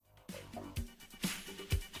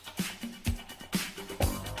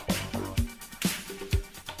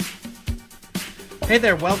Hey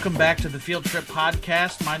there, welcome back to the Field Trip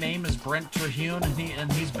Podcast. My name is Brent Terhune,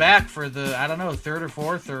 and he's back for the, I don't know, third or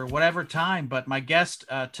fourth or whatever time. But my guest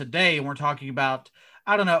today, and we're talking about,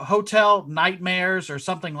 I don't know, hotel nightmares or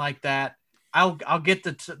something like that. I'll get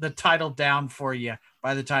the title down for you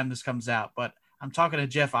by the time this comes out. But I'm talking to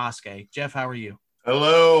Jeff Oskey. Jeff, how are you?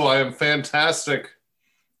 Hello, I am fantastic.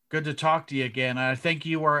 Good to talk to you again. I think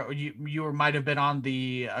you might have been on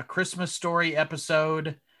the Christmas Story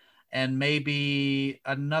episode and maybe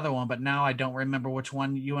another one, but now I don't remember which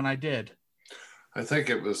one you and I did. I think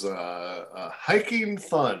it was hiking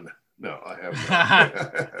fun. No, I have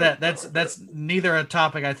that's neither a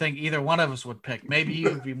topic I think either one of us would pick. Maybe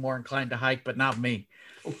you would be more inclined to hike, but not me.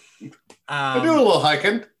 I do a little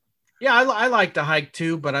hiking. Yeah, I like to hike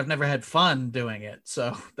too, but I've never had fun doing it.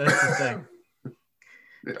 So that's the thing.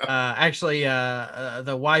 Yeah. Actually,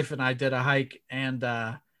 the wife and I did a hike, and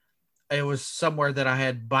it was somewhere that I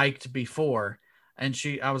had biked before, and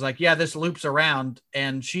I was like, yeah, this loops around.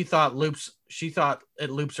 And she thought it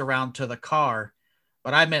loops around to the car,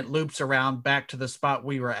 but I meant loops around back to the spot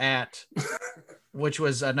we were at, which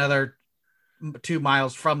was another 2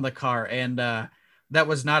 miles from the car. And, that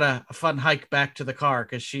was not a fun hike back to the car.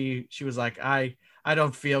 Cause she was like, I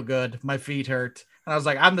don't feel good. My feet hurt. And I was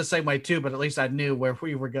like, I'm the same way too, but at least I knew where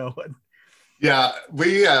we were going. Yeah.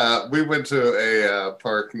 We went to a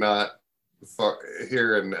park, not far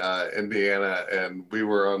here in Indiana, and we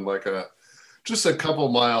were on like just a couple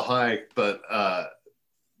mile hike, but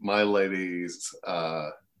my lady's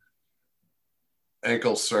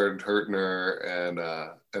ankle started hurting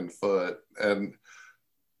her and foot, and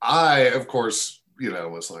I, of course,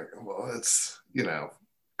 was like, well, it's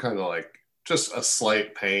kind of like just a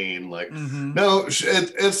slight pain, like no,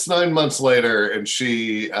 it's 9 months later, and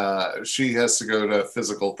she has to go to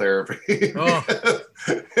physical therapy.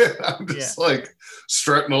 I'm just like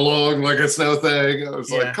strutting along like it's no thing. I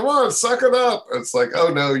was like, come on, suck it up. It's like,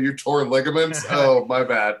 oh no, you tore ligaments. Oh, my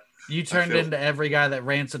bad. You turned into every guy that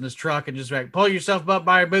rants in his truck and just like, pull yourself up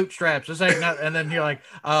by your bootstraps. This ain't nothing. And then you're like,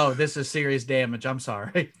 oh, this is serious damage. I'm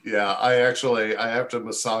sorry. Yeah, I have to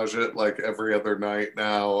massage it like every other night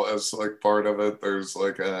now as like part of it. There's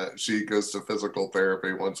like she goes to physical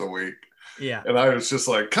therapy once a week. Yeah. And I was just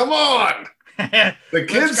like, come on. The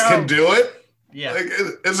kids can do it. Yeah. Like,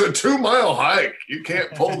 it's a 2 mile hike. You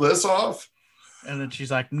can't pull this off. And then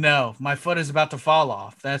she's like, no, my foot is about to fall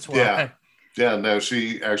off. That's why. Yeah, no,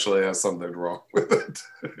 she actually has something wrong with it.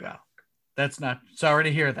 Yeah, that's not. Sorry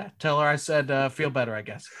to hear that. Tell her I said feel better, I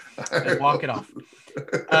guess. And walk it off.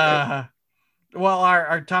 Well,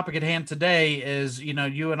 our topic at hand today is,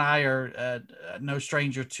 you and I are no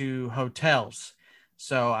stranger to hotels.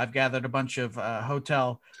 So I've gathered a bunch of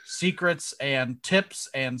hotel secrets and tips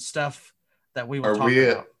and stuff that we will talk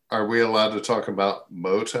about. Are we allowed to talk about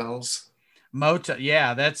motels?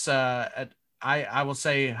 Yeah, that's I will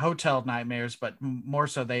say hotel nightmares, but more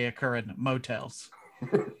so they occur in motels.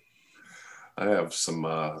 I have some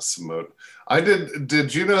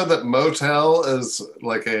Did you know that motel is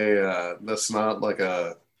like that's not like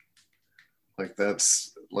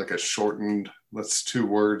that's like a shortened, that's 2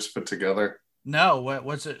 words put together? No,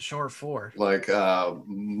 what's it short for? Like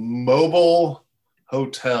mobile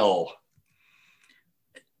hotel.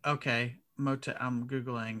 Okay, motel. I'm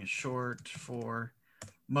Googling short for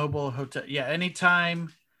mobile hotel. Yeah,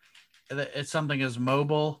 anytime it's something is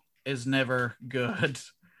mobile is never good.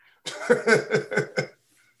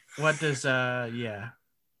 What does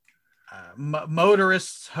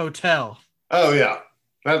motorists hotel? Oh yeah,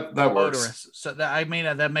 that works. So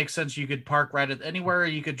that makes sense. You could park right at anywhere.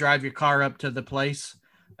 You could drive your car up to the place.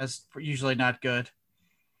 That's usually not good.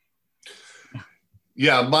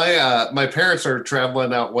 Yeah, my parents are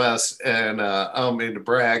traveling out west, and I don't mean to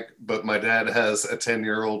brag, but my dad has a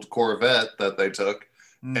 10-year-old Corvette that they took,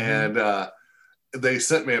 and they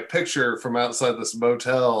sent me a picture from outside this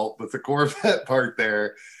motel with the Corvette parked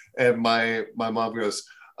there, and my mom goes,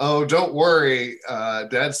 "Oh, don't worry.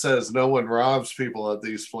 Dad says no one robs people at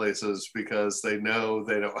these places because they know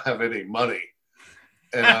they don't have any money."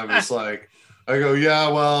 And I was like, I go, "Yeah,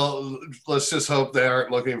 well, let's just hope they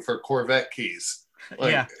aren't looking for Corvette keys."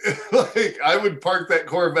 Like I would park that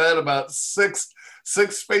Corvette about six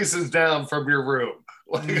spaces down from your room.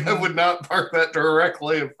 Like I would not park that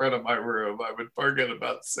directly in front of my room. I would park it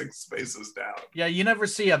about 6 spaces down. Yeah, you never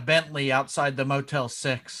see a Bentley outside the Motel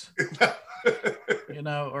 6,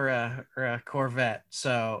 or a Corvette.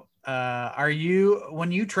 So,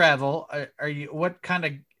 when you travel, are you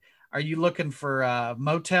looking for a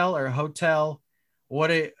motel or a hotel?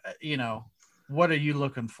 What What are you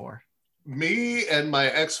looking for? Me and my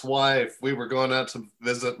ex-wife, we were going out to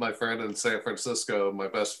visit my friend in San Francisco, my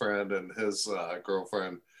best friend and his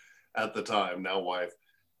girlfriend at the time, now wife.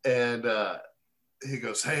 And he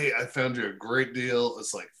goes, "Hey, I found you a great deal.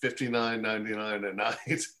 It's like $59.99 a night."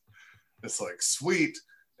 It's like, sweet.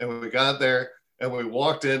 And we got there and we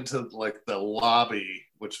walked into like the lobby,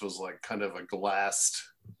 which was like kind of a glassed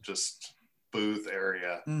just booth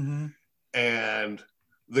area. Mm-hmm. And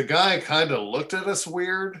the guy kind of looked at us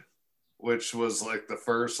weird, which was like the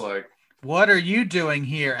first like, what are you doing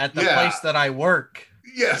here at the place that I work?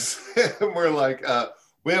 Yes. And we're like,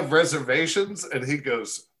 we have reservations. And he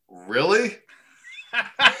goes, "Really?"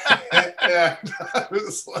 And I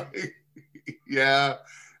was like, yeah.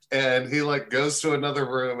 And he like goes to another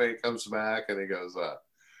room and he comes back and he goes,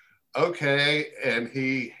 "Okay." And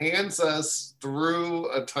he hands us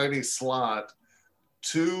through a tiny slot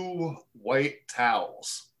 2 white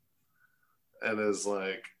towels and is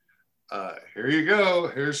like, "Here you go.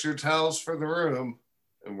 Here's your towels for the room."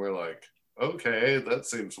 And we're like, okay, that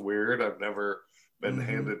seems weird. I've never been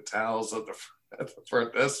handed towels at the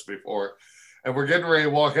front desk before. And we're getting ready to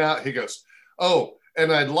walk out. He goes, "Oh,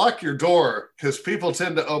 and I'd lock your door because people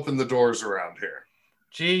tend to open the doors around here."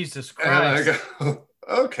 Jesus Christ. And I go,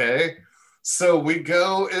 okay. So we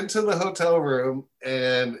go into the hotel room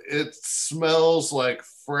and it smells like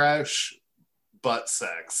fresh butt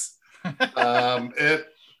sex. It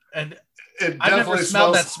I've never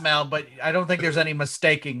smelled that smell, but I don't think there's any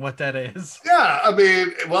mistaking what that is. Yeah, I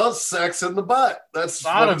mean, well, it's sex in the butt. That's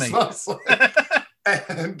sodomy. What it smells like.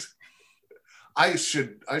 And I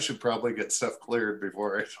should probably get stuff cleared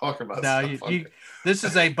before I talk about stuff. This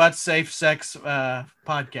is a butt safe sex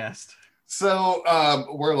podcast. So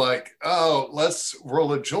we're like, oh, let's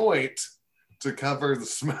roll a joint to cover the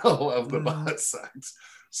smell of the butt sex.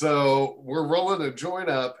 So we're rolling a joint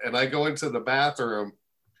up, and I go into the bathroom,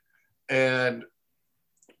 and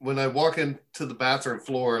when I walk into the bathroom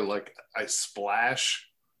floor, like I splash,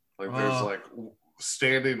 like there's like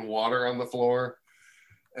standing water on the floor,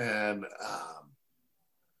 and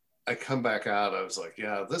I come back out. I was like,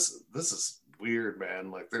 yeah, this is weird,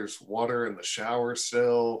 man. Like there's water in the shower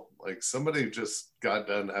still. Like somebody just got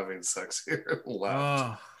done having sex here and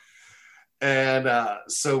left. And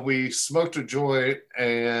so we smoked a joint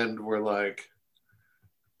and we're like,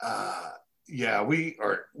 yeah, we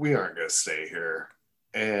aren't gonna stay here.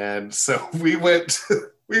 And so we went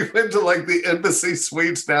to like the Embassy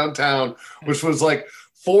Suites downtown, which was like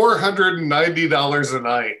 $490 a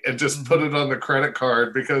night, and just put it on the credit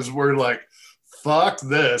card because we're like, fuck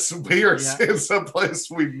this. We are seeing someplace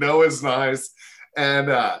we know is nice. And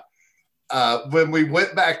when we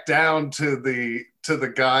went back down to the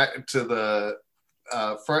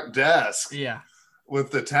front desk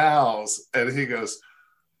with the towels, and he goes,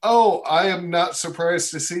 "Oh, I am not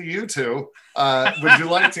surprised to see you two. Would you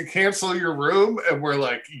like to cancel your room?" And we're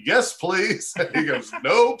like, "Yes, please." And he goes,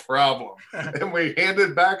 "No problem." And we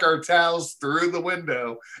handed back our towels through the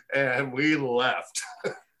window and we left.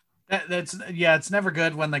 It's never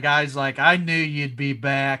good when the guy's like, "I knew you'd be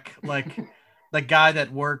back." Like the guy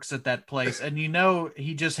that works at that place, and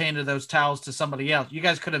he just handed those towels to somebody else. You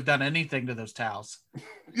guys could have done anything to those towels.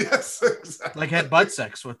 Yes, exactly. Like had butt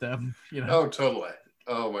sex with them. Oh, totally.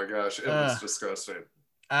 Oh my gosh, it was disgusting.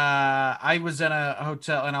 I was in a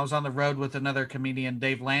hotel and I was on the road with another comedian,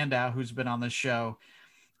 Dave Landau, who's been on this show,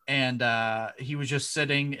 and he was just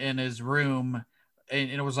sitting in his room, and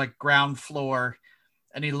it was like ground floor,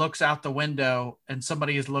 and he looks out the window and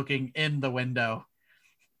somebody is looking in the window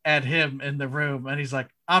at him in the room, and he's like,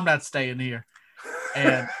 "I'm not staying here."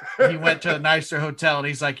 And he went to a nicer hotel, and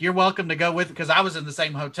he's like, "You're welcome to go with," because I was in the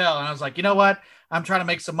same hotel, and I was like, "You know what? I'm trying to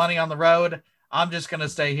make some money on the road. I'm just going to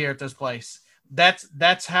stay here at this place."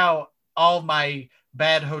 That's how all my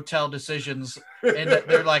bad hotel decisions end up.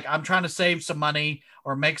 They're like, I'm trying to save some money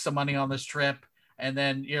or make some money on this trip. And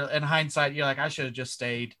then in hindsight, you're like, I should have just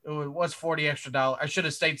stayed. What's $40 extra? I should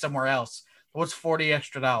have stayed somewhere else. What's $40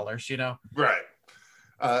 extra? Right.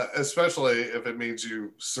 Especially if it means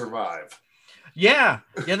you survive. Yeah.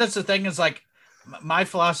 That's the thing, is like, my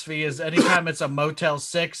philosophy is anytime it's a Motel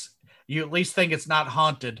 6, you at least think it's not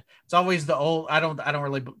haunted. It's always the old. I don't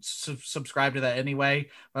really subscribe to that anyway.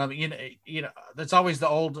 But that's always the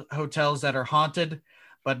old hotels that are haunted.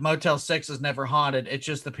 But Motel 6 is never haunted. It's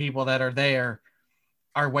just the people that are there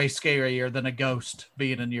are way scarier than a ghost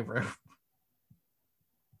being in your room.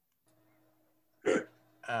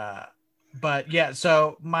 But yeah,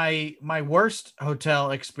 so my worst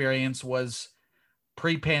hotel experience was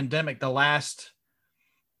pre-pandemic. The last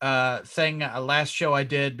last show I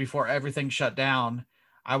did before everything shut down,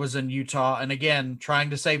 I was in Utah, and again,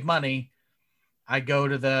 trying to save money, I go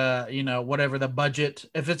to the, whatever the budget.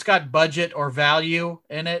 If it's got budget or value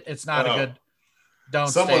in it, it's not a good. Don't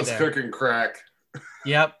Someone's stay there. cooking crack.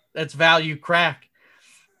 Yep, it's value crack.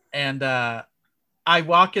 And I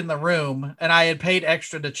walk in the room, and I had paid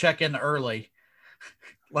extra to check in early,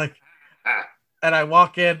 and I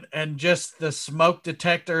walk in, and just the smoke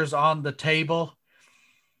detectors on the table.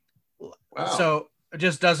 Wow. So it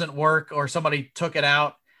just doesn't work, or somebody took it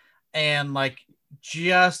out, and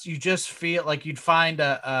you just feel like you'd find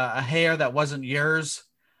a hair that wasn't yours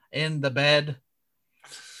in the bed.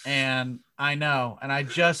 And I know, and I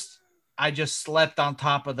just slept on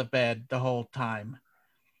top of the bed the whole time.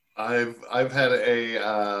 I've had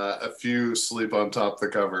a few sleep on top of the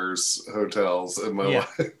covers hotels in my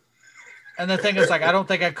life. And the thing is, I don't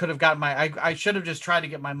think I could have gotten I should have just tried to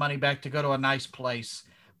get my money back to go to a nice place,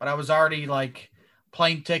 but I was already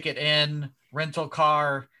plane ticket in, rental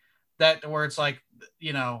car, that where it's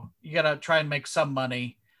you gotta try and make some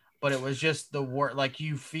money, but it was just the work.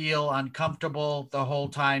 You feel uncomfortable the whole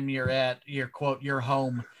time you're at your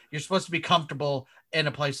home. You're supposed to be comfortable in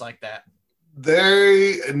a place like that.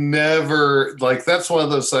 They never, that's one of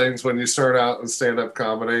those things when you start out in stand-up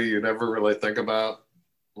comedy, you never really think about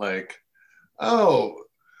oh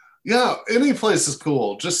yeah, any place is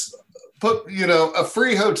cool. Just put, a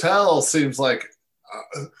free hotel seems like,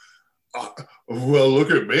 well,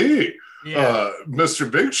 look at me. Yeah.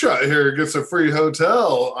 Mr. Big Shot here gets a free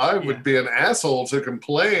hotel. I would be an asshole to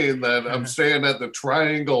complain that I'm staying at the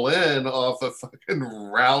Triangle Inn off of fucking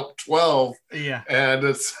Route 12. Yeah.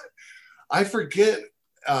 And I forget,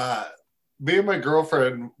 me and my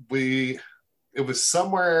girlfriend, it was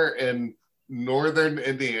somewhere in northern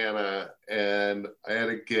Indiana, and I had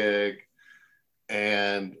a gig,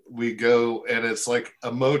 and we go, and it's like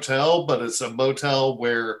a motel, but it's a motel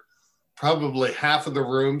where probably half of the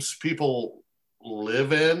rooms people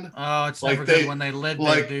live in. Oh, it's never good when they live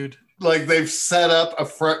there, dude. They've set up a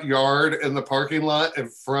front yard in the parking lot in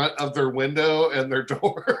front of their window and their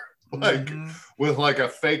door. With a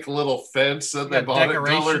fake little fence that they bought at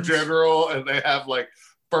Dollar General, and they have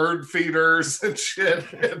bird feeders and shit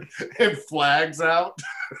and flags out.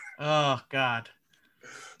 Oh God.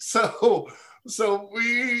 So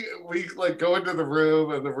we go into the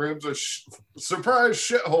room, and the room's a surprise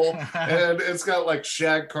shithole, and it's got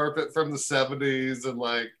shag carpet from the 70s, and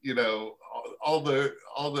all the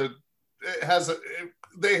it has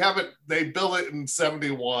they built it in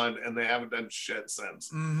 71, and they haven't done shit since.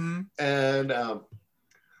 Mm-hmm. And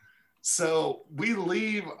so we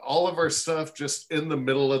leave all of our stuff just in the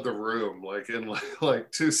middle of the room, in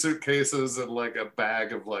two suitcases and a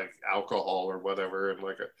bag of alcohol or whatever,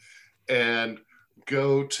 and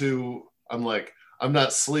go to, I'm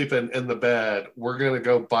not sleeping in the bed. We're going to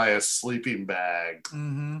go buy a sleeping bag.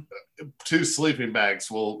 Mm-hmm. 2 sleeping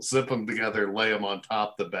bags. We'll zip them together, lay them on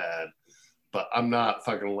top of the bed. But I'm not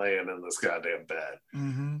fucking laying in this goddamn bed.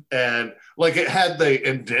 Mm-hmm. And it had the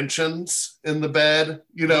indentions in the bed,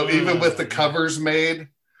 even with the covers made.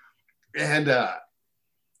 And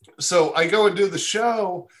so I go and do the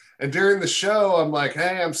show. And during the show, I'm like,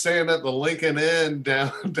 hey, I'm staying at the Lincoln Inn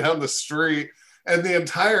down the street. And the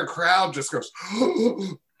entire crowd just goes,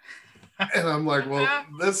 and I'm like, well,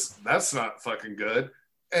 that's not fucking good.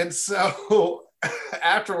 And so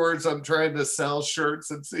afterwards, I'm trying to sell shirts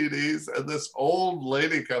and CDs, and this old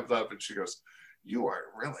lady comes up and she goes, you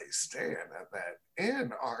aren't really staying at that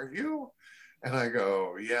inn, are you? And I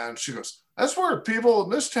go, yeah. And she goes, that's where people in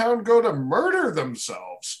this town go to murder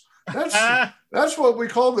themselves. That's what we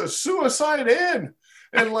call the suicide inn.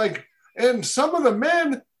 And and some of the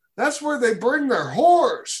men, that's where they bring their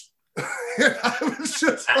whores. And I was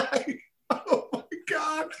just oh my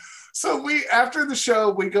God. So after the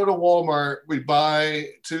show, we go to Walmart, we buy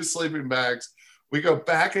 2 sleeping bags, we go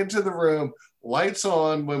back into the room, lights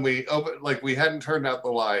on. When we open, we hadn't turned out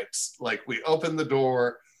the lights, we open the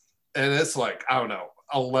door, and it's I don't know,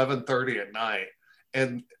 11:30 at night.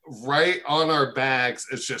 And right on our bags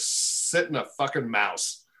is just sitting a fucking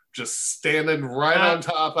mouse, just standing right on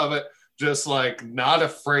top of it, just not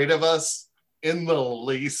afraid of us in the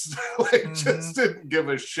least. Just didn't give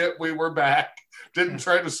a shit we were back. Didn't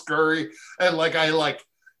try to scurry. And I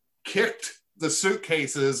kicked the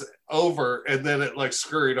suitcases over, and then it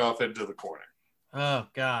scurried off into the corner. Oh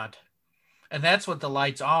God. And that's with the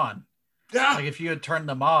lights on. Yeah. If you had turned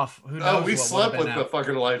them off, who knows? Oh, we slept with the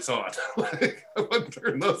fucking lights on. I wouldn't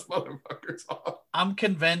turn those motherfuckers off. I'm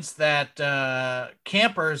convinced that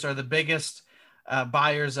campers are the biggest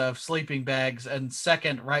buyers of sleeping bags, and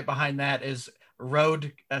second, right behind that, is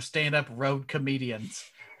stand-up road comedians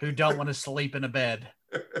who don't want to sleep in a bed.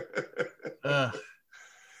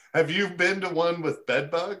 Have you been to one with bed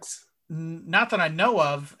bugs? Not that I know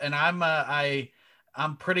of, and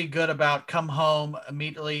I'm pretty good about come home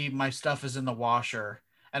immediately. My stuff is in the washer,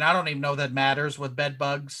 and I don't even know that matters with bed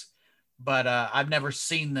bugs, but I've never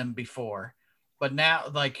seen them before. But now,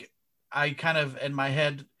 like, I kind of in my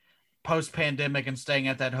head post pandemic and staying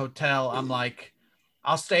at that hotel, I'm like,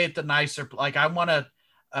 I'll stay at the nicer. Like, I want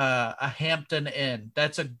a Hampton Inn.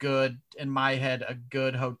 That's a good in my head a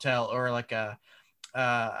good hotel, or like a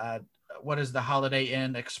what is the Holiday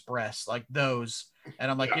Inn Express, like those.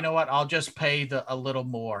 And I'm like, you Yeah. know what? I'll just pay a little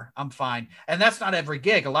more. I'm fine. And that's not every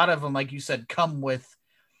gig. A lot of them, like you said, come with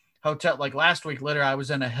hotel. Like last week, literally, I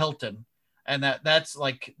was in a Hilton, and that's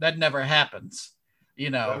like that never happens,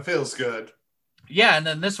 you That know. feels good. Yeah, and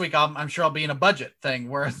then this week, I'm sure I'll be in a budget thing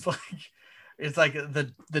where it's like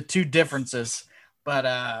the two differences.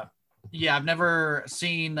 But yeah, I've never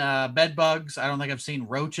seen bed bugs. I don't think I've seen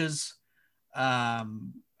roaches.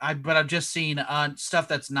 But I've just seen stuff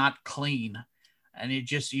that's not clean, and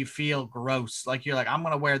you feel gross. Like you're like, I'm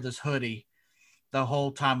gonna wear this hoodie the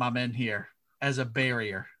whole time I'm in here as a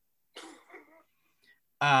barrier.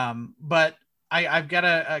 But I've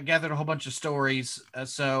got gathered a whole bunch of stories.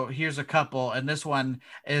 So here's a couple, and this one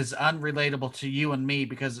is unrelatable to you and me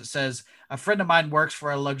because it says a friend of mine works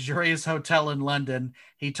for a luxurious hotel in London.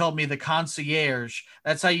 He told me the concierge.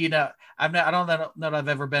 That's how you know. I don't know that I've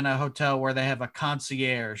ever been in a hotel where they have a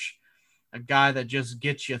concierge, a guy that just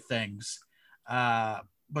gets you things.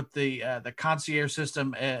 But the concierge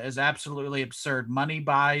system is absolutely absurd. Money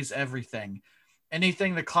buys everything.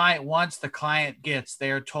 Anything the client wants, the client gets.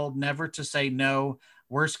 They are told never to say no.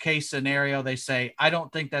 Worst case scenario, they say, I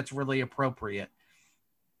don't think that's really appropriate.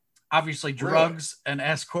 Obviously, Really? drugs and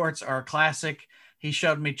escorts are a classic. He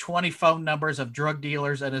showed me 20 phone numbers of drug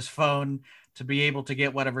dealers at his phone to be able to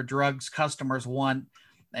get whatever drugs customers want.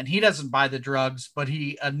 And he doesn't buy the drugs, but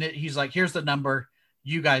he's like, here's the number.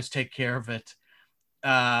 You guys take care of it.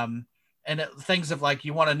 Things of like,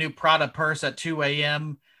 you want a new Prada purse at 2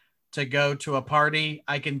 a.m. to go to a party,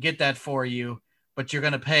 I can get that for you, but you're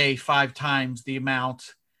going to pay 5 times the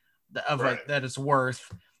amount of Right. it that it's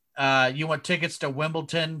worth. You want tickets to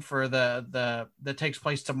Wimbledon for the that takes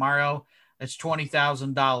place tomorrow? It's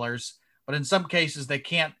 $20,000, but in some cases they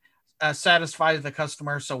can't satisfy the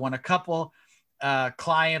customer. So when a couple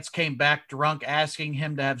clients came back drunk asking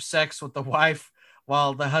him to have sex with the wife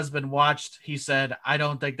while the husband watched, he said, "I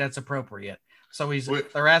don't think that's appropriate." So Which,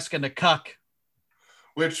 they're asking to cuck.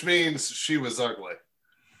 which means she was ugly.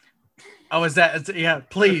 Oh, is that? Yeah,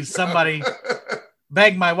 please, somebody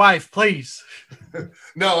beg my wife, please.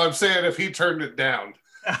 No, I'm saying if he turned it down.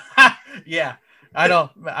 Yeah, I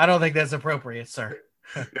don't think that's appropriate, sir.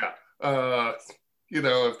 Yeah.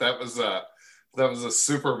 If that was a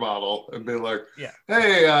supermodel and be like, Yeah,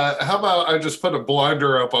 hey, how about I just put a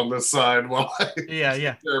blinder up on this side while I yeah,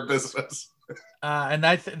 yeah. take care of business? And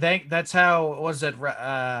I think that's how was it?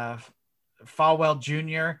 Falwell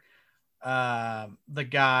Jr. The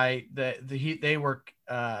guy that they were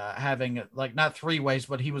having like not three ways,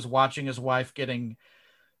 but he was watching his wife getting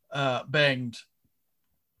banged,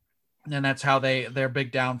 and that's how their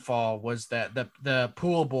big downfall was that the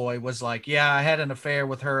pool boy was like, yeah, I had an affair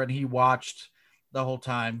with her, and he watched the whole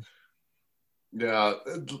time. Yeah,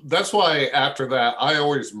 that's why after that I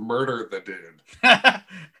always murder the dude.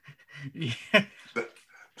 Yeah.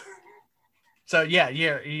 So yeah,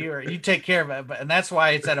 you take care of it, and that's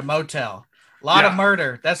why it's at a motel. A lot of Yeah,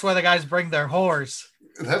 murder. That's why the guys bring their whores.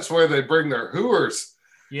 that's where they bring their hooers.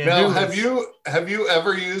 Yeah, Now, who have is? you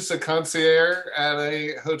ever used a concierge at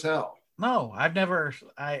a hotel? No, I've never.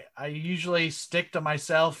 I usually stick to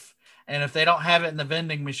myself, and if they don't have it in the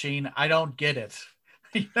vending machine, I don't get it.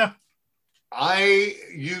 You know. I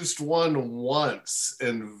used one once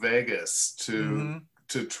in Vegas to Mm-hmm.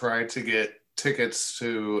 to try to get tickets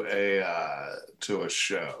to a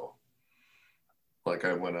show. Like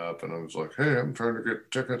I went up and I was like, "Hey, I'm trying to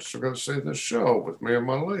get tickets to go see this show with me and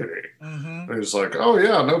my lady." Mm-hmm. And he's like, "Oh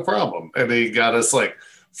yeah, no problem." And he got us like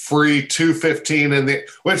free 2:15 in the.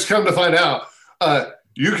 Which, come to find out,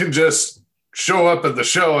 you can just show up at the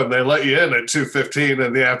show and they let you in at 2:15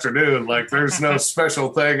 in the afternoon. Like there's no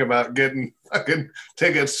special thing about getting fucking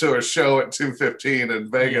tickets to a show at 2:15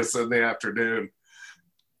 in Vegas in the afternoon.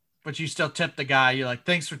 But you still tip the guy. You're like,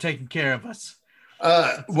 thanks for taking care of us.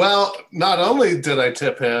 Well, not only did I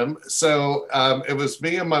tip him, so it was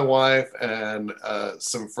me and my wife and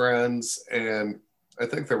some friends, and I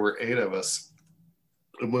think there were 8 of us.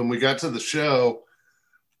 And when we got to the show,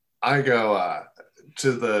 I go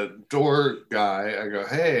to the door guy, I go,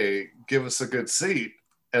 "Hey, give us a good seat."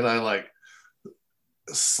 And I like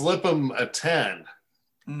slip him a 10,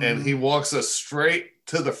 and Mm-hmm. he walks us straight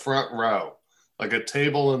to the front row. like a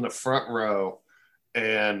table in the front row,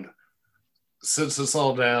 and sits us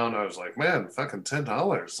all down. I was like, man, fucking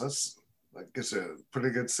 $10. That gives you pretty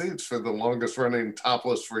good seats for the longest running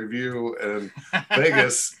topless review in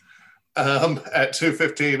Vegas at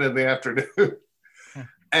 2:15 in the afternoon.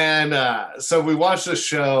 And so we watched the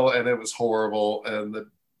show, and it was horrible. And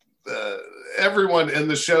everyone in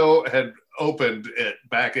the show had opened it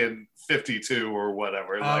back in 52 or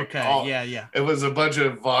whatever. Yeah. It was a bunch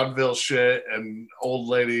of vaudeville shit and old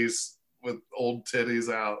ladies with old titties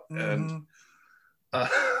out. And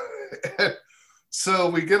so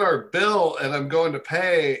we get our bill, and I'm going to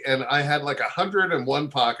pay, and I had like 100 in one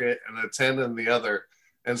pocket and a 10 in the other.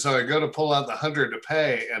 And so I go to pull out the 100 to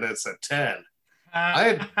pay, and it's a 10. I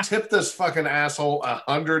had tipped this fucking asshole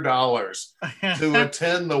 $100 to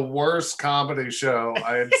attend the worst comedy show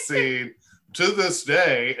I had seen to this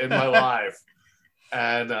day in my life,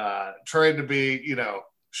 and trying to be,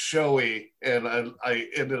 showy, and I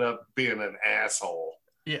ended up being an asshole.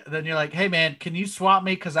 Yeah, then you're like, hey man, can you swap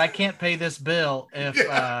me, because I can't pay this bill if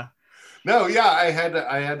I had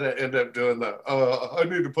to end up doing I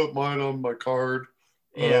need to put mine on my card.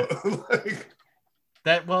 Yeah.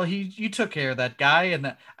 You took care of that guy,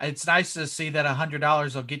 and it's nice to see that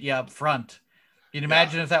 $100 will get you up front. You'd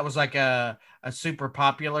imagine if that was like a super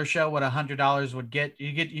popular show, what $100 would get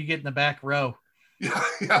you get in the back row.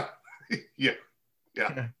 Yeah.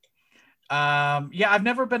 I've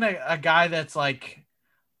never been a guy that's like,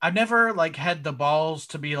 I've never like had the balls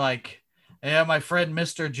to be like, yeah, my friend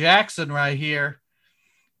Mr. Jackson right here,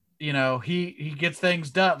 he gets things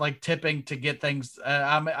done, like tipping to get things.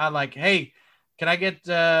 I like, hey, can I get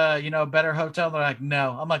a better hotel? They're like,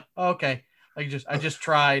 no. I'm like, oh, okay. I just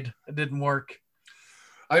tried. It didn't work.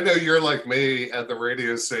 I know you're like me at the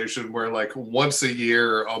radio station, where like once a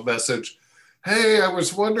year I'll message, hey, I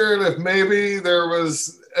was wondering if maybe there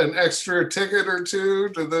was an extra ticket or two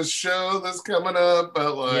to this show that's coming up.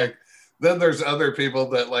 But then there's other people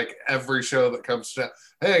that like every show that comes down,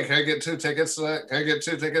 hey, can I get 2 tickets to that? Can I get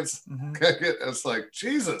 2 tickets? Mm-hmm. It's like,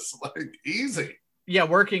 Jesus, like easy. Yeah,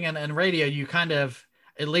 working in radio, you kind of,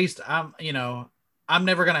 at least I'm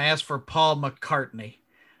never going to ask for Paul McCartney.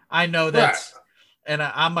 I know that's, right. And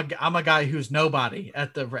I'm a guy who's nobody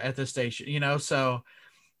at the station, so,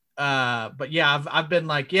 but yeah, I've been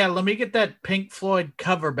like, yeah, let me get that Pink Floyd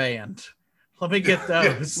cover band. Let me get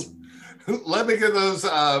those. Let me get those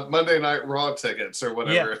Monday Night Raw tickets or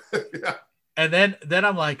whatever. Yeah. And then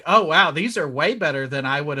I'm like, oh wow, these are way better than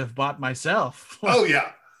I would have bought myself. Oh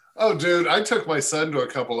yeah. Oh, dude, I took my son to a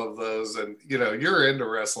couple of those, and you're into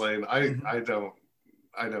wrestling. I don't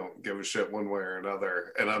give a shit one way or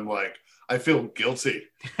another, and I'm like, I feel guilty.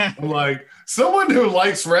 I'm like, someone who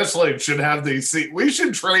likes wrestling should have these seats. We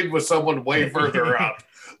should trade with someone way further up.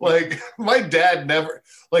 Like my dad never,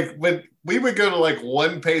 like when we would go to like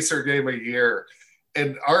one Pacer game a year,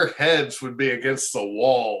 and our heads would be against the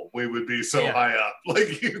wall. We would be so high up,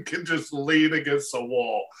 like you could just lean against the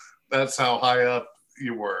wall. That's how high up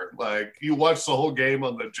you were. Like you watched the whole game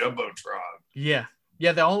on the Jumbotron. Yeah.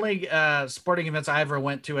 The only sporting events I ever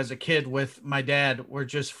went to as a kid with my dad were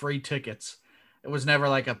just free tickets. It was never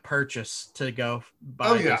like a purchase to go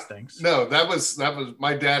buy these things. No, that was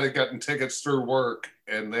my dad had gotten tickets through work,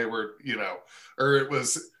 and they were, or it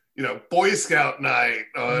was, Boy Scout night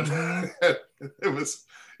on. Mm-hmm. It was,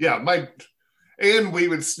 and we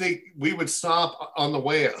would stop on the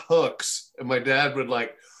way at Hooks, and my dad would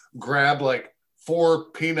like grab like 4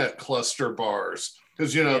 peanut cluster bars.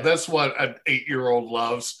 Because, that's what an 8-year-old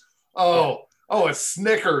loves. Oh, a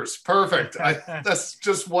Snickers. Perfect. That's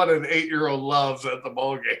just what an 8-year-old loves at the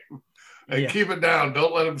ball game. And keep it down.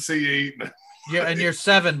 Don't let them see you eating. Yeah, and you're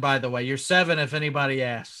 7, by the way. You're 7 if anybody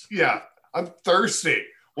asks. Yeah, I'm thirsty.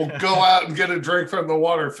 We'll go out and get a drink from the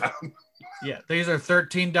water fountain. Yeah, these are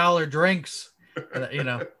 $13 drinks.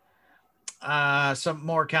 Some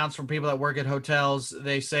more accounts from people that work at hotels.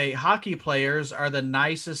 They say hockey players are the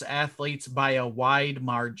nicest athletes by a wide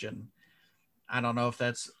margin. I don't know if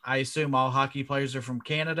I assume all hockey players are from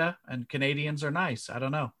Canada and Canadians are nice. I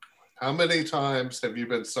don't know. How many times have you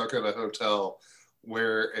been stuck at a hotel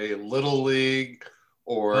where a little league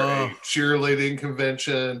or a cheerleading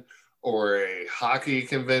convention or a hockey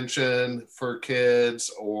convention for kids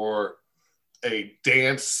or a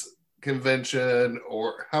dance convention,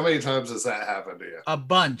 or how many times has that happened to you? A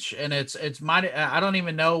bunch. And I don't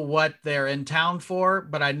even know what they're in town for,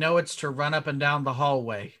 but I know it's to run up and down the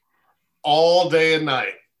hallway all day and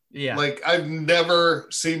night. Yeah. Like I've never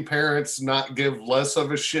seen parents not give less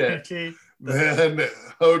of a shit than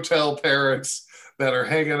hotel parents that are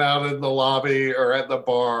hanging out in the lobby or at the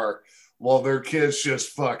bar while their kids just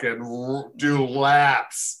fucking do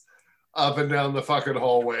laps up and down the fucking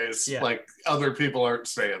hallways. Yeah. Like other people aren't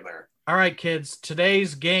staying there. All right, kids.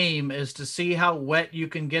 Today's game is to see how wet you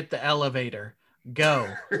can get the elevator.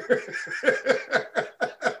 Go.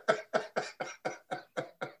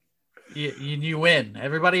 You win.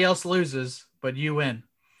 Everybody else loses, but you win.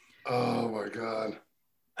 Oh my God.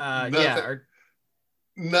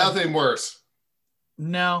 Nothing worse.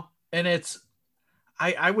 No. And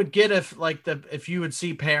I would get if you would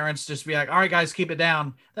see parents just be like, all right, guys, keep it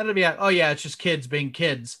down. Then it'd be like, oh yeah, it's just kids being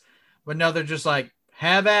kids. But no, they're just like,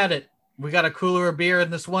 have at it. We got a cooler of beer in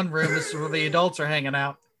this one room. This is where the adults are hanging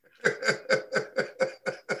out.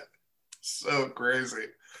 So crazy.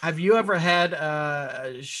 Have you ever had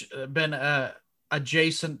been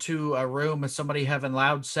adjacent to a room with somebody having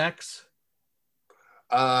loud sex?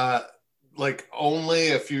 Like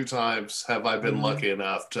only a few times have I been lucky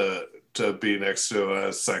enough to be next to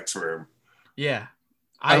a sex room. Yeah.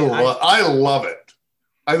 I love it.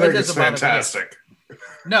 I think it's fantastic.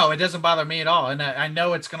 No, it doesn't bother me at all. And I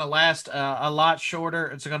know it's going to last a lot shorter.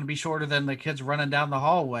 It's going to be shorter than the kids running down the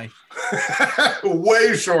hallway.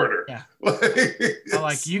 Way shorter. Yeah. I'm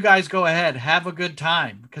like, you guys go ahead. Have a good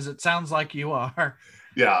time, because it sounds like you are.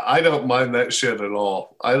 Yeah, I don't mind that shit at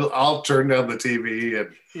all. I'll turn down the TV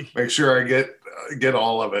and make sure I get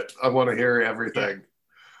all of it. I want to hear everything.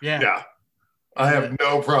 Yeah. I have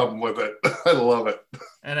no problem with it. I love it.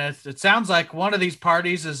 And it sounds like one of these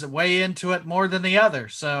parties is way into it more than the other.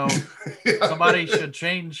 So somebody should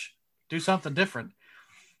do something different.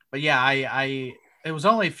 But yeah, it was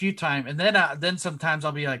only a few times. And then sometimes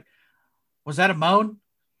I'll be like, was that a moan?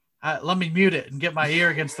 Let me mute it and get my ear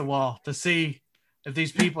against the wall to see if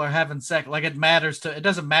these people are having sex. Like it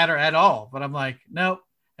doesn't matter at all. But I'm like, nope,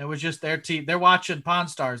 it was just their team. They're watching Pawn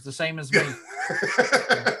Stars, the same as me.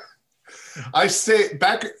 I stay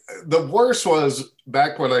back. The worst was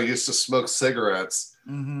back when I used to smoke cigarettes.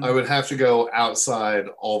 Mm-hmm. I would have to go outside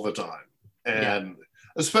all the time. And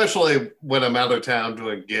especially when I'm out of town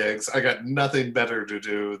doing gigs, I got nothing better to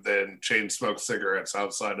do than chain smoke cigarettes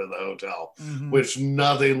outside of the hotel, which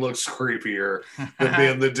nothing looks creepier than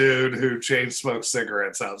being the dude who chain smokes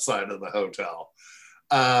cigarettes outside of the hotel.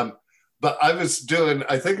 But I was doing,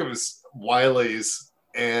 I think it was Wiley's,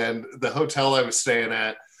 and the hotel I was staying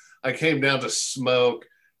at, I came down to smoke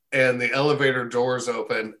and the elevator doors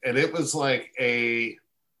open, and it was like it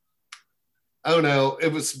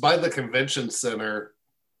was by the convention center,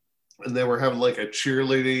 and they were having like a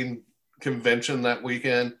cheerleading convention that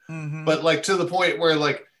weekend. But like to the point where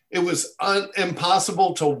like it was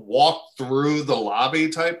impossible to walk through the lobby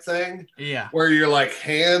type thing. Yeah. Where you're like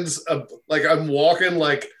hands up, like I'm walking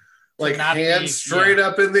like hands straight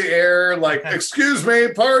up in the air, like, excuse me,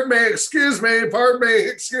 pardon me, excuse me, pardon me,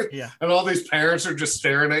 excuse me. Yeah. And all these parents are just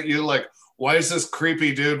staring at you like, why is this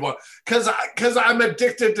creepy dude? Because I'm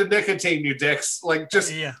addicted to nicotine, you dicks. Like,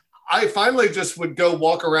 just, I finally just would go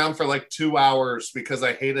walk around for like 2 hours because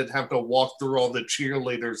I hated having to walk through all the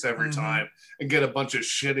cheerleaders every time and get a bunch of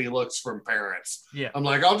shitty looks from parents. Yeah. I'm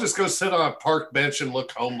like, I'll just go sit on a park bench and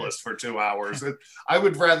look homeless for 2 hours. I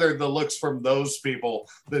would rather the looks from those people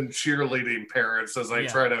than cheerleading parents as I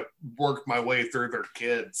try to work my way through their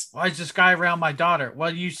kids. Why is this guy around my daughter?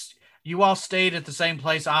 Well, you all stayed at the same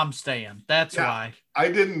place I'm staying. That's why. I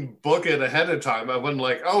didn't book it ahead of time. I wasn't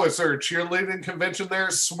like, oh, is there a cheerleading convention there?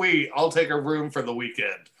 Sweet. I'll take a room for the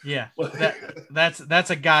weekend. Yeah. That's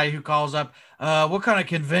a guy who calls up. What kind of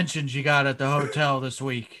conventions you got at the hotel this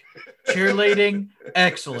week? Cheerleading?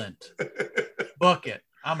 Excellent. Book it.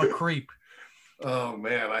 I'm a creep. Oh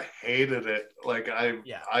man, I hated it. Like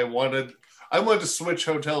I wanted to switch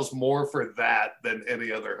hotels more for that than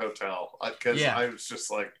any other hotel. Because I was just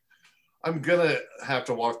like, I'm going to have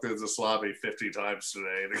to walk through this lobby 50 times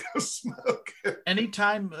today to go smoke.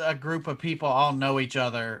 Anytime a group of people all know each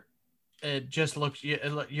other, it just looks,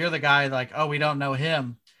 you're the guy like, oh, we don't know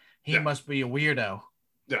him. He must be a weirdo.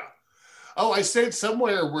 Yeah. Oh, I stayed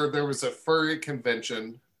somewhere where there was a furry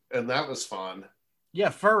convention, and that was fun. Yeah,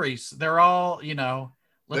 furries. They're all, they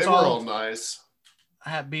were all nice.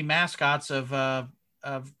 Be mascots of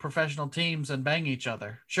professional teams and bang each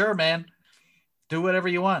other. Sure, man. Do whatever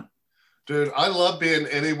you want. Dude, I love being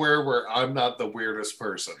anywhere where I'm not the weirdest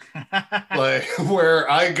person. Like where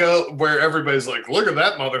I go, where everybody's like, look at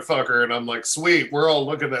that motherfucker. And I'm like, sweet, we're all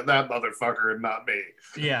looking at that motherfucker and not me.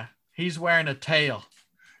 Yeah, he's wearing a tail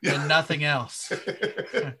and nothing else.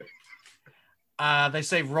 They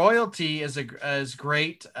say royalty is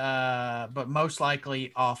great, but most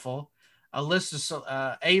likely awful. A-list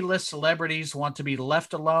celebrities want to be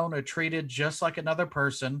left alone or treated just like another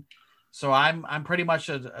person. So I'm pretty much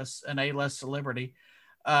an A-list celebrity.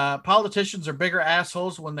 Politicians are bigger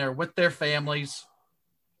assholes when they're with their families.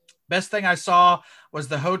 Best thing I saw was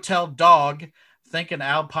the hotel dog. Think an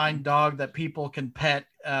alpine dog that people can pet.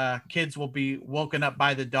 Kids will be woken up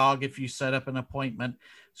by the dog if you set up an appointment.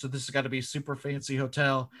 So this has got to be a super fancy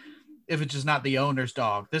hotel. If it's just not the owner's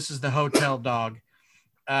dog, this is the hotel dog.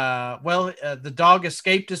 The dog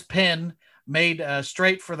escaped his pen, made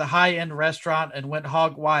straight for the high-end restaurant, and went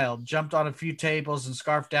hog wild. Jumped on a few tables and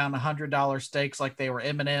scarfed down $100 steaks like they were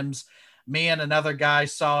M&Ms. Me and another guy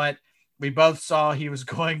saw it. We both saw he was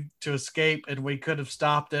going to escape, and we could have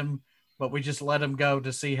stopped him, but we just let him go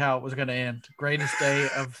to see how it was going to end. Greatest day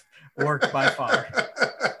of work by far.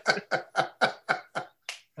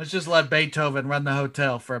 Let's just let Beethoven run the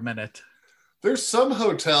hotel for a minute. There's some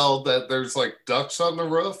hotel that there's like ducks on the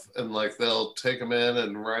roof, and like they'll take them in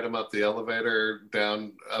and ride them up the elevator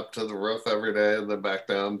down up to the roof every day, and then back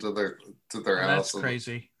down to their house. That's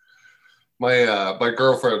crazy. My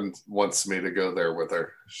girlfriend wants me to go there with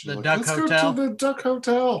her. She's the Duck Hotel. Go to the Duck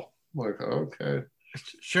Hotel. I'm like, okay,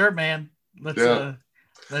 sure, man. What's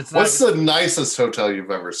the nicest hotel you've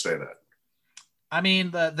ever stayed at? I mean,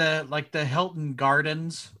 the Hilton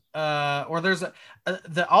Gardens. Or there's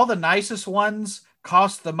all the nicest ones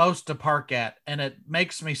cost the most to park at, and it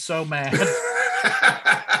makes me so mad.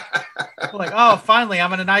 Like, oh, finally,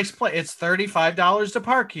 I'm in a nice place. It's $35 to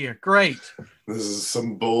park here. Great. This is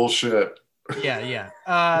some bullshit. Yeah.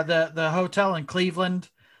 The hotel in Cleveland,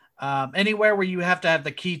 anywhere where you have to have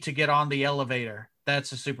the key to get on the elevator.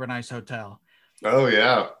 That's a super nice hotel. Oh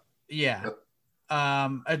yeah. Yeah.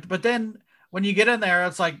 But then when you get in there,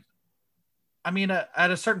 it's like, I mean,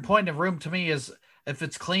 at a certain point, a room to me is if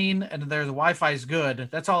it's clean and there's Wi-Fi is good,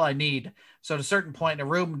 that's all I need. So at a certain point, a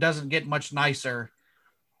room doesn't get much nicer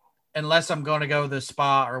unless I'm going to go to the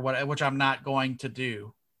spa or what, which I'm not going to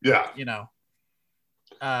do. Yeah. You know,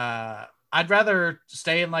 I'd rather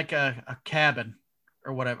stay in like a cabin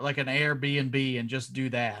or whatever, like an Airbnb, and just do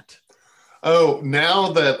that. Oh,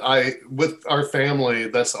 now that with our family,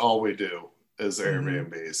 that's all we do is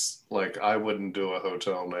Airbnbs. Mm-hmm. Like I wouldn't do a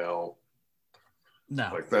hotel now. No,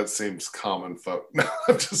 like that seems common folk. No,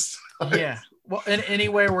 yeah. Well,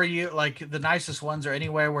 anywhere where you like the nicest ones, or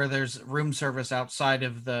anywhere where there's room service outside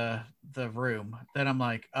of the room, then I'm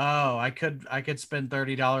like, oh, I could spend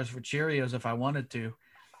 $30 for Cheerios if I wanted to.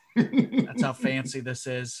 That's how fancy this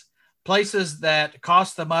is. Places that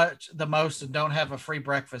cost the most and don't have a free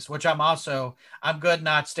breakfast, which I'm good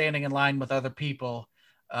not standing in line with other people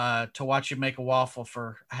to watch you make a waffle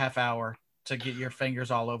for a half hour to get your fingers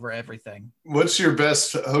all over everything. What's your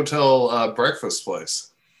best hotel breakfast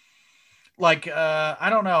place? Like, I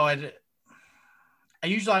don't know.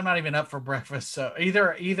 I'm not even up for breakfast. So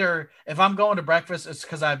either if I'm going to breakfast, it's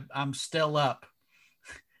because I'm still up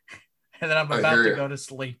and then I'm about to go to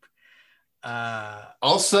sleep.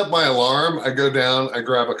 I'll set my alarm. I go down, I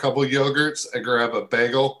grab a couple yogurts, I grab a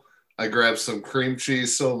bagel, I grab some cream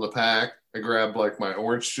cheese still in the pack, I grab like my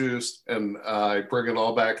orange juice, and I bring it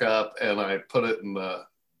all back up and I put it in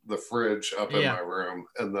the fridge up in my room,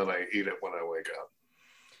 and then I eat it when I wake up.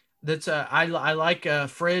 That's I like a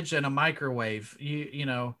fridge and a microwave. You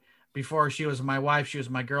know, before she was my wife, she was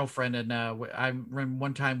my girlfriend, and I remember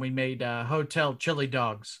one time we made hotel chili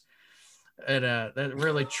dogs. And that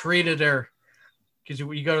really treated her, because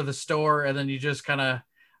you go to the store and then you just kind of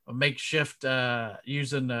makeshift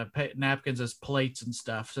using napkins as plates and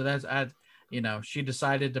stuff. So she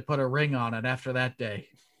decided to put a ring on it after that day.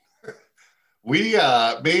 Me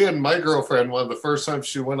and my girlfriend, one of the first times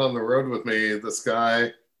she went on the road with me, this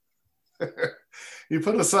guy, he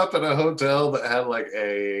put us up in a hotel that had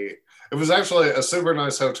it was actually a super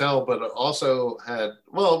nice hotel, but it also had, it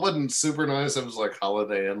wasn't super nice. It was like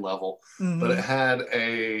Holiday Inn level, but it had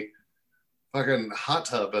a fucking hot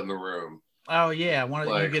tub in the room. Oh yeah.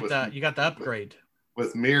 You got the upgrade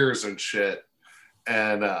with mirrors and shit.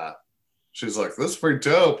 And she's like, this is pretty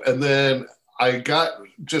dope. And then I got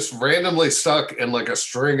just randomly stuck in like a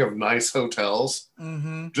string of nice hotels,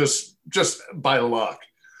 just by luck.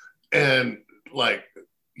 And like,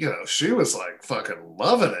 she was like fucking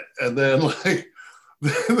loving it. And then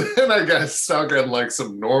then I got stuck in like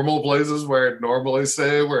some normal places where I'd normally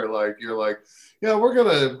stay, where like, you're like, yeah, we're going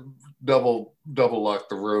to double lock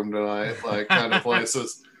the room tonight, like kind of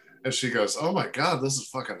places. And she goes, oh my God, this is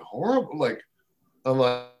fucking horrible. Like, I'm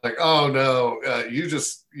like, oh no, you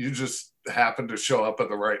just happened to show up at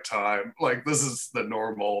the right time. Like, this is the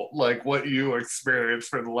normal, like what you experienced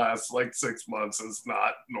for the last like 6 months is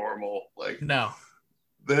not normal. Like, no.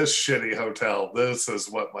 This shitty hotel, this is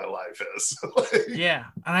what my life is. Yeah.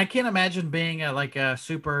 And I can't imagine being a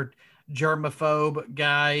super germaphobe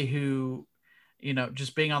guy who,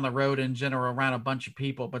 just being on the road in general around a bunch of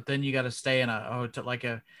people, but then you got to stay in a hotel, like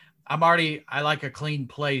a I like a clean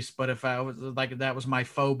place, but if I was like, that was my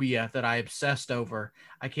phobia that I obsessed over,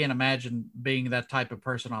 I can't imagine being that type of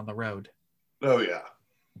person on the road. Oh yeah.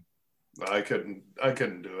 I couldn't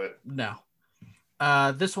do it. No.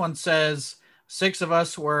 This one says six of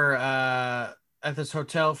us were at this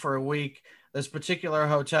hotel for a week. This particular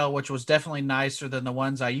hotel, which was definitely nicer than the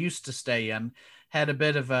ones I used to stay in, had a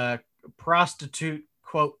bit of a prostitute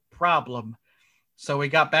quote problem. So we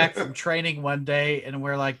got back from training one day and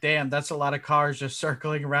we're like, damn, that's a lot of cars just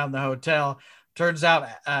circling around the hotel. Turns out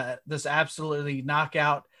this absolutely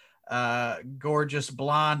knockout, gorgeous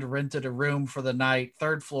blonde rented a room for the night,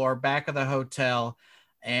 third floor, back of the hotel.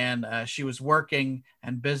 And she was working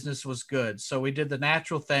and business was good. So we did the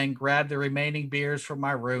natural thing, grabbed the remaining beers from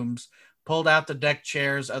my rooms, pulled out the deck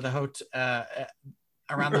chairs of the hotel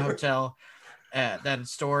around the hotel that had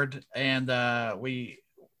stored. And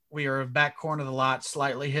we are back corner of the lot,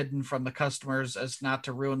 slightly hidden from the customers as not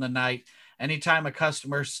to ruin the night. Anytime a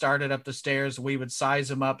customer started up the stairs, we would size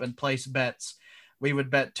them up and place bets. We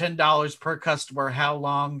would bet $10 per customer how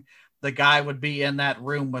long the guy would be in that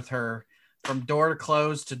room with her, from door to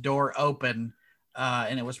close to door open.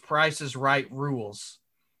 And it was Price is Right rules.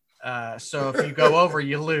 So if you go over,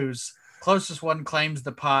 you lose. Closest one claims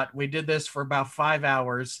the pot. We did this for about 5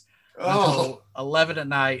 hours until 11 at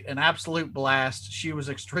night, an absolute blast. She was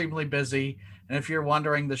extremely busy. And if you're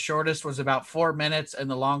wondering, the shortest was about 4 minutes and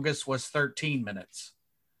the longest was 13 minutes.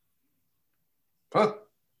 Huh.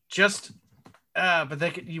 Just,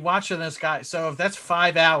 but you watching this guy. So if that's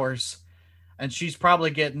 5 hours and she's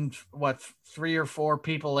probably getting what, 3 or 4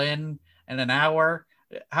 people in an hour.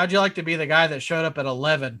 How'd you like to be the guy that showed up at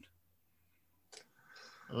 11?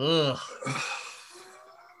 Ugh.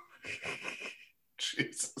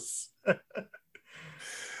 Jesus.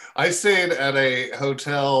 I stayed at a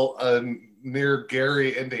hotel near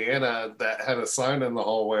Gary, Indiana that had a sign in the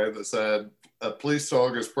hallway that said, a police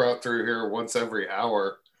dog is brought through here once every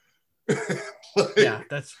hour. Yeah,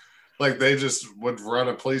 that's... Like they just would run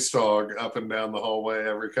a police dog up and down the hallway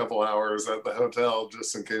every couple hours at the hotel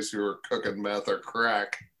just in case you were cooking meth or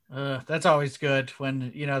crack. That's always good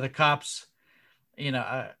when, the cops,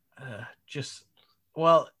 just...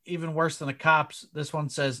 Well, even worse than the cops, this one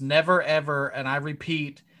says never, ever, and I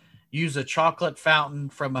repeat, use a chocolate fountain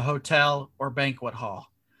from a hotel or banquet hall.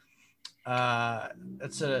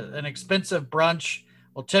 It's an expensive brunch.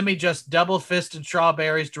 Well, Timmy just double-fisted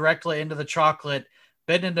strawberries directly into the chocolate,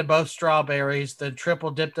 bit into both strawberries, then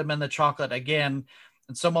triple dipped them in the chocolate again,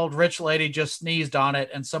 and some old rich lady just sneezed on it,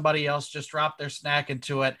 and somebody else just dropped their snack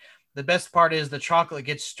into it. The best part is the chocolate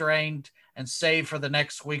gets strained and saved for the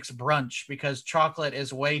next week's brunch because chocolate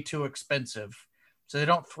is way too expensive. So they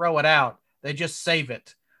don't throw it out. They just save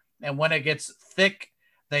it. And when it gets thick,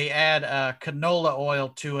 they add canola oil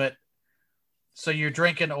to it. So you're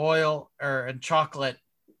drinking oil and chocolate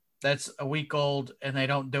that's a week old and they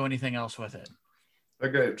don't do anything else with it.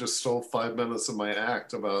 That guy just stole 5 minutes of my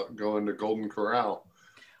act about going to Golden Corral.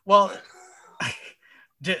 Well,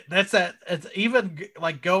 that's that. It's even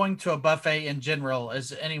like going to a buffet in general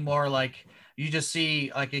is anymore like you just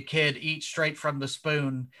see like a kid eat straight from the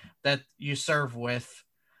spoon that you serve with,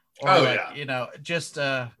 or just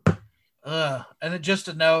and then just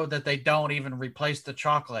to know that they don't even replace the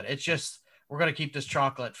chocolate. It's just we're gonna keep this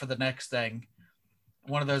chocolate for the next thing.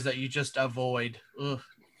 One of those that you just avoid. Ugh.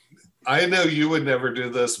 I know you would never do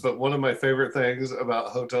this, but one of my favorite things about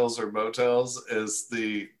hotels or motels is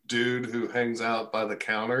the dude who hangs out by the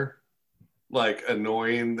counter, like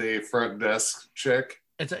annoying the front desk chick.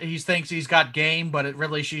 He thinks he's got game, but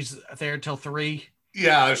she's there till 3.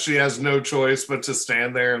 Yeah, she has no choice but to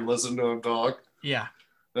stand there and listen to him talk. Yeah.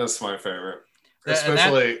 That's my favorite.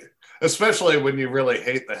 Especially when you really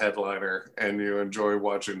hate the headliner and you enjoy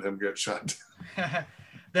watching him get shot.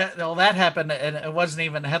 That happened, and it wasn't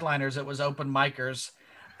even headliners; it was open micers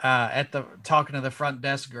talking to the front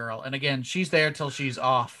desk girl. And again, she's there till she's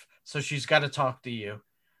off, so she's got to talk to you.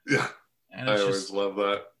 Yeah, and I always love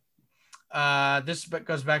that. This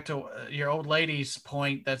goes back to your old lady's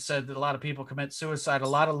point that said that a lot of people commit suicide. A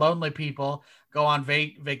lot of lonely people go on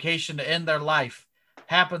vacation to end their life.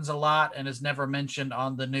 Happens a lot and is never mentioned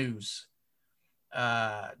on the news.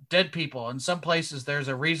 Dead people. In some places, there's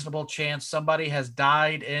a reasonable chance somebody has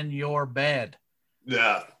died in your bed.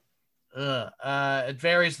 Yeah. It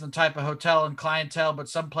varies in the type of hotel and clientele, but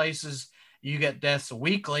some places you get deaths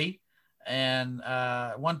weekly. And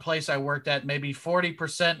one place I worked at, maybe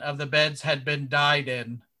 40% of the beds had been died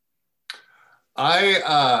in.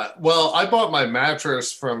 I bought my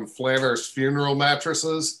mattress from Flanner's Funeral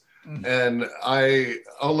Mattresses, and I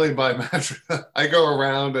only buy mattress. I go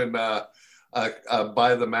around and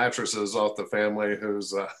buy the mattresses off the family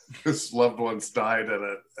whose loved ones died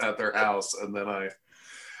at their house, and then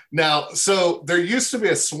Now, so there used to be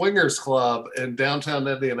a swingers club in downtown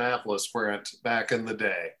Indianapolis, Brent, back in the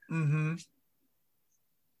day. Mm-hmm.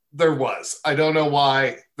 There was. I don't know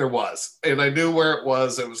why there was. And I knew where it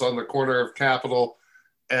was. It was on the corner of Capitol.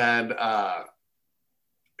 And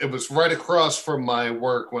it was right across from my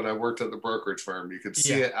work when I worked at the brokerage firm. You could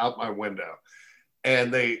see it out my window.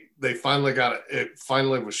 And they finally got it. It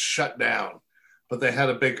finally was shut down. But they had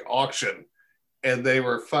a big auction. And they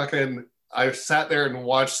were fucking... I sat there and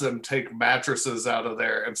watched them take mattresses out of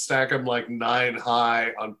there and stack them like 9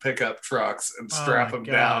 high on pickup trucks and strap them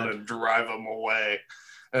down and drive them away.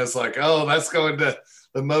 And it's like, oh, that's going to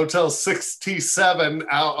the Motel 67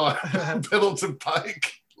 out on Middleton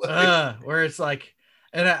Pike. Where it's like,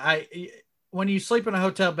 and I, when you sleep in a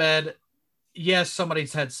hotel bed, yes,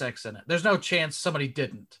 somebody's had sex in it. There's no chance somebody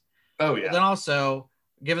didn't. Oh, yeah. But then also,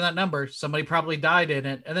 given that number, somebody probably died in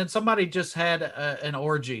it. And then somebody just had an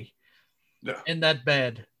orgy. Yeah. In that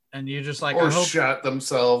bed, and you're just like, or shot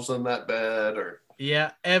themselves in that bed, or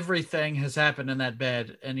everything has happened in that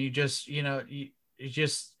bed, and you just, you're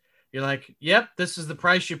like, yep, this is the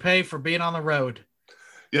price you pay for being on the road.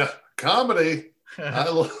 Yeah, comedy. I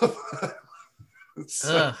love it.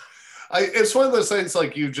 It's one of those things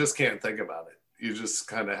like you just can't think about it. You just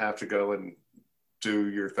kind of have to go and do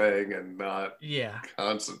your thing and not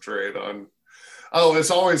concentrate on. Oh,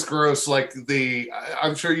 it's always gross. Like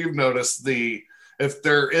I'm sure you've noticed if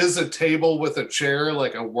there is a table with a chair,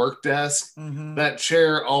 like a work desk, that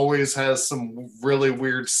chair always has some really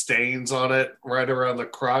weird stains on it right around the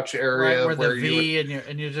crotch area. Right where the V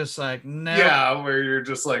and you're just like, no. Yeah, where you're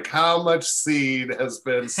just like, how much seed has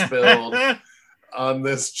been spilled on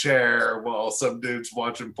this chair while some dude's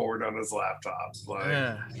watching porn on his laptop.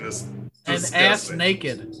 Like, just and ass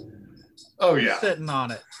naked. Oh, yeah. Sitting on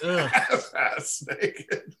it. Ass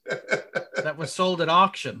naked. That was sold at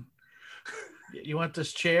auction. You want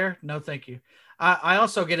this chair? No, thank you. I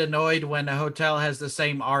also get annoyed when a hotel has the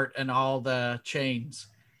same art in all the chains.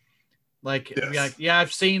 Like,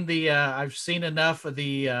 I've seen enough of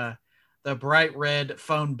the bright red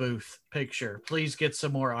phone booth picture. Please get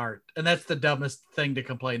some more art. And that's the dumbest thing to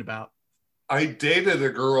complain about. I dated a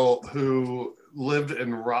girl who lived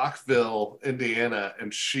in Rockville, Indiana,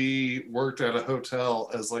 and she worked at a hotel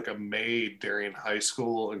as like a maid during high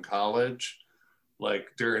school and college, like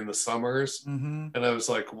during the summers. And I was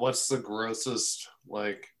like, what's the grossest,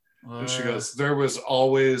 like, and she goes, there was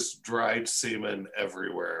always dried semen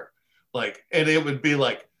everywhere. Like, and it would be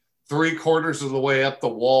like 3/4 of the way up the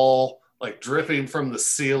wall, like dripping from the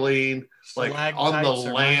ceiling, like on the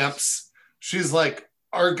lamps. She's like,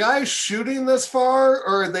 are guys shooting this far,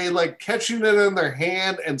 or are they like catching it in their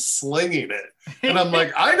hand and slinging it? And I'm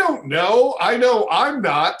like, I don't know. I know I'm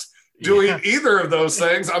not doing either of those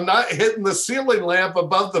things. I'm not hitting the ceiling lamp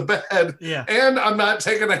above the bed, and I'm not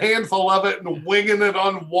taking a handful of it and winging it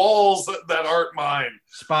on walls that aren't mine.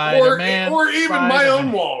 Spider-Man. Or even my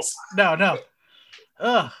own walls. No.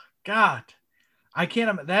 Oh, God. I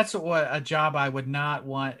can't. That's what a job I would not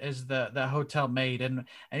want is the hotel maid. And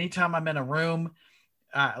anytime I'm in a room,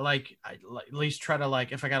 I at least try to,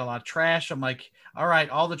 like, if I got a lot of trash, I'm like, all right,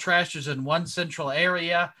 all the trash is in one central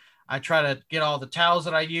area. I try to get all the towels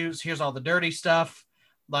that I use. Here's all the dirty stuff.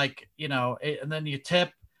 Like, and then you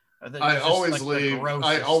tip. I always leave.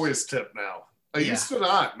 I always tip now. I used to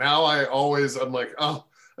not. Now I'm like, oh,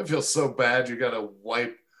 I feel so bad. You got to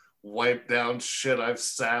wipe down shit I've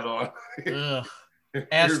sat on.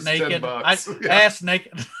 Ass naked. Ass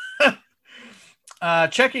naked.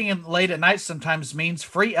 Checking in late at night sometimes means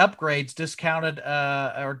free upgrades,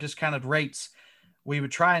 discounted rates. We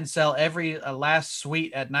would try and sell every last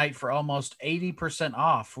suite at night for almost 80%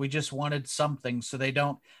 off. We just wanted something so they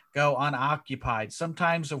don't go unoccupied.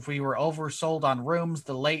 Sometimes if we were oversold on rooms,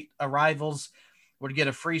 the late arrivals would get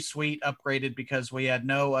a free suite upgraded because we had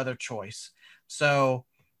no other choice. So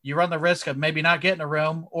you run the risk of maybe not getting a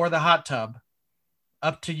room or the hot tub.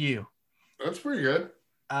 Up to you. That's pretty good.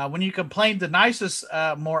 When you complain, the nicest,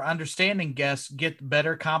 more understanding guests get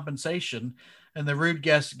better compensation, and the rude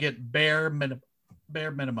guests get bare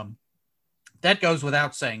minimum. That goes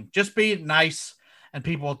without saying. Just be nice, and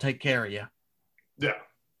people will take care of you.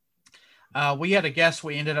 Yeah. We had a guest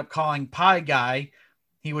we ended up calling Pie Guy.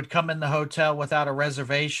 He would come in the hotel without a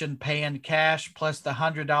reservation, paying cash plus the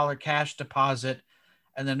 $100 cash deposit,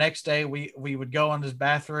 and the next day we would go in his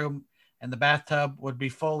bathroom, and the bathtub would be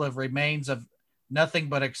full of remains of nothing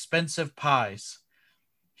but expensive pies.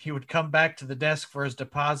 He would come back to the desk for his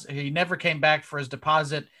deposit. He never came back for his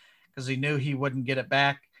deposit because he knew he wouldn't get it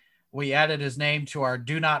back. We added his name to our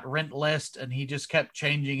do not rent list, and he just kept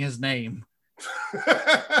changing his name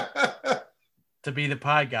to be the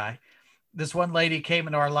pie guy. This one lady came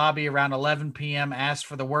into our lobby around 11 p.m., asked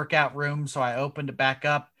for the workout room, so I opened it back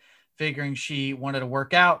up, figuring she wanted to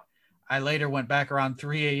work out. I later went back around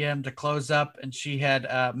 3 a.m. to close up, and she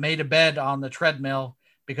had made a bed on the treadmill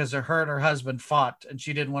because her and her husband fought, and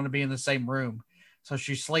she didn't want to be in the same room. So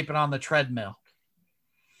she's sleeping on the treadmill.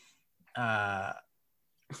 I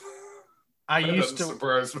used to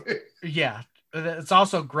surprise me. Yeah, it's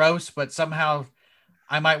also gross, but somehow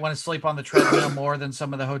I might want to sleep on the treadmill more than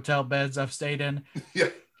some of the hotel beds I've stayed in. Yeah.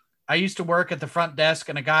 I used to work at the front desk,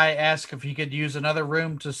 and a guy asked if he could use another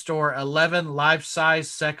room to store 11 life-size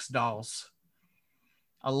sex dolls.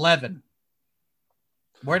 11.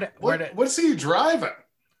 What's he driving?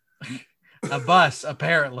 A bus,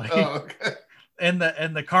 apparently. Oh, okay. In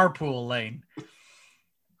the carpool lane.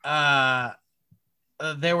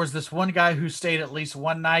 There was this one guy who stayed at least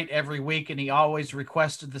one night every week, and he always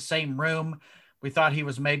requested the same room. We thought he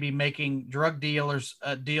was maybe making drug deals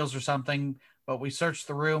or something, but we searched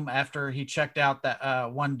the room after he checked out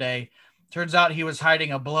that one day. Turns out he was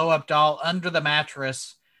hiding a blow-up doll under the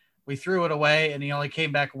mattress. We threw it away, and he only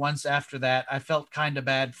came back once after that. I felt kind of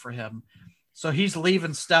bad for him. So he's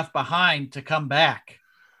leaving stuff behind to come back.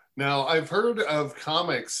 Now, I've heard of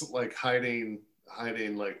comics like hiding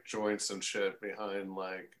like joints and shit behind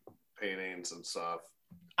like paintings and stuff.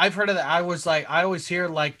 I've heard of that. I always hear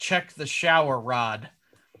like check the shower rod.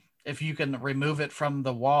 If you can remove it from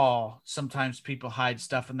the wall, sometimes people hide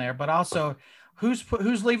stuff in there. But also, who's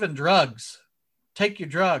leaving drugs? Take your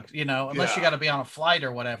drugs, unless you got to be on a flight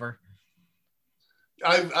or whatever.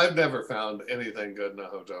 I've never found anything good in a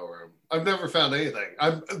hotel room. I've never found anything.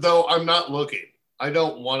 I'm not looking. I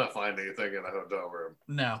don't want to find anything in a hotel room.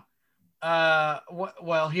 No.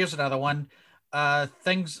 Well, here's another one.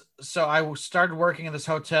 So I started working in this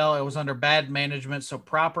hotel. It was under bad management, so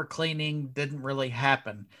proper cleaning didn't really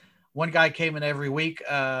happen. One guy came in every week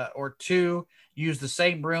or two, used the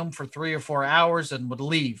same room for 3 or 4 hours, and would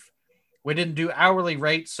leave. We didn't do hourly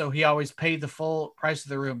rates, so he always paid the full price of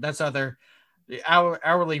the room. That's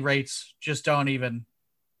hourly rates just don't even,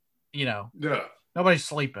 Yeah. Nobody's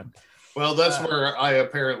sleeping. Well, that's where I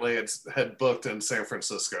apparently had booked in San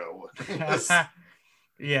Francisco.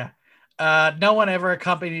 Yeah. No one ever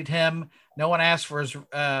accompanied him. No one asked for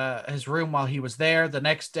his room while he was there. The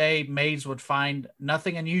next day, maids would find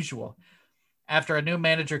nothing unusual. After a new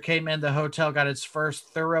manager came in, the hotel got its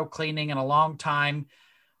first thorough cleaning in a long time.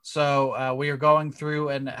 So we are going through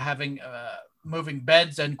and having moving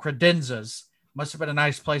beds and credenzas. Must have been a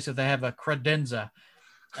nice place if they have a credenza.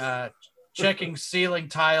 Checking ceiling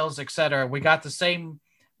tiles, etc. We got the same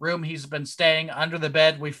room he's been staying. Under the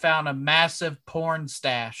bed, we found a massive porn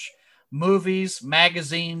stash. Movies,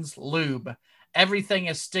 magazines, lube. Everything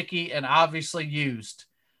is sticky and obviously used.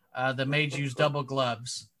 The maids use double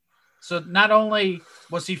gloves. So not only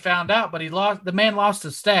was he found out, but the man lost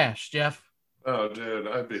his stash, Jeff. Oh, dude,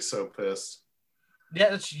 I'd be so pissed.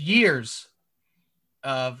 Yeah, it's years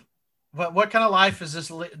of what kind of life is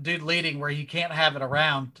this dude leading where he can't have it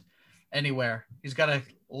around anywhere? He's got to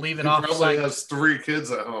leave it off. He probably has 3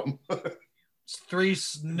 kids at home. 3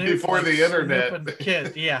 before the internet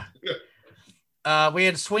kids. Yeah. We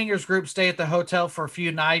had swingers group stay at the hotel for a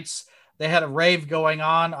few nights. They had a rave going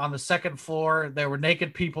on the second floor. There were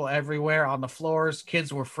naked people everywhere on the floors.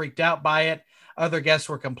 Kids were freaked out by it. Other guests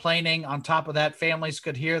were complaining. On top of that, families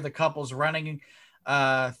could hear the couples running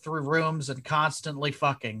through rooms and constantly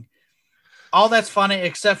fucking. All that's funny,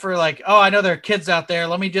 except for like, oh, I know there are kids out there.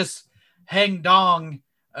 Let me just hang dong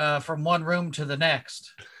from one room to the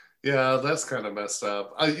next. Yeah, that's kind of messed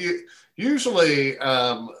up. Usually,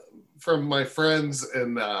 from my friends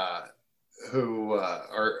who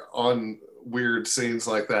are on weird scenes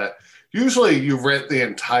like that, usually you rent the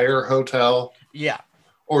entire hotel. Yeah.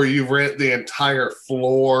 Or you rent the entire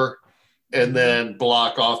floor and then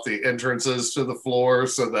block off the entrances to the floor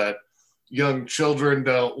so that young children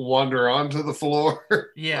don't wander onto the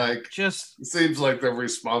floor. Yeah. Like, just seems like the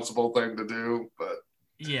responsible thing to do, but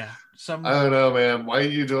yeah. I don't know, man. Why are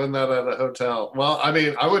you doing that at a hotel? Well, I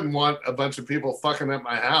mean, I wouldn't want a bunch of people fucking at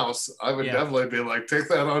my house. I would definitely be like, take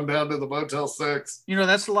that on down to the Motel 6.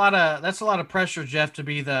 That's a lot of pressure, Jeff, to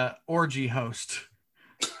be the orgy host.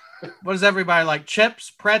 What is everybody like?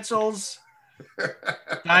 Chips, pretzels,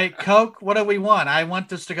 Diet Coke? What do we want? I want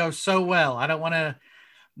this to go so well. I don't want to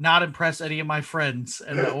not impress any of my friends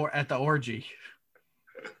at the orgy.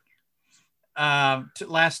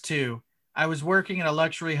 Last 2. I was working in a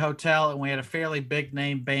luxury hotel, and we had a fairly big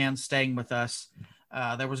name band staying with us.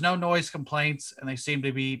 There was no noise complaints, and they seemed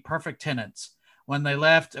to be perfect tenants. when they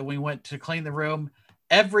left and we went to clean the room,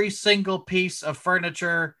 every single piece of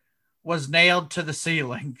furniture was nailed to the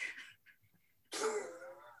ceiling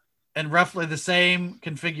in roughly the same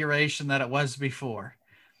configuration that it was before.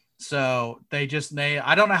 So they just nail.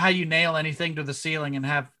 I don't know how you nail anything to the ceiling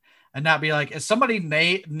and not be like, is somebody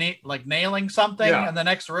like nailing something in the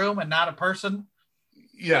next room and not a person?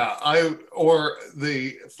 Yeah, or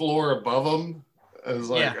the floor above them is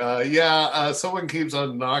like, someone keeps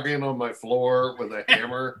on knocking on my floor with a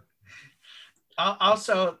hammer.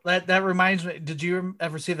 Also, that reminds me. Did you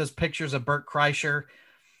ever see those pictures of Bert Kreischer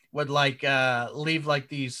would like leave like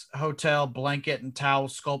these hotel blanket and towel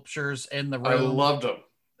sculptures in the room? I loved them.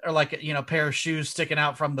 Or like a pair of shoes sticking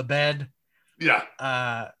out from the bed. Yeah.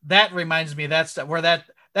 That reminds me that's where that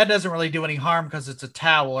doesn't really do any harm because it's a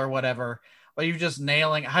towel or whatever. But you're just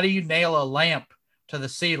nailing. How do you nail a lamp to the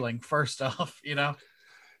ceiling? First off,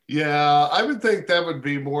 Yeah, I would think that would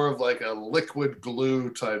be more of like a liquid glue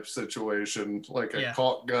type situation, like a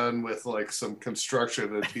caulk gun with like some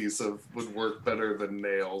construction adhesive would work better than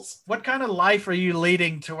nails. What kind of life are you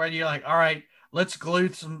leading to where you're like, all right, let's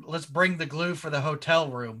bring the glue for the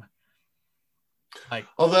hotel room? Like,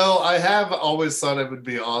 although I have always thought it would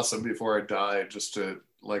be awesome before I die just to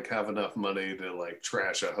like have enough money to like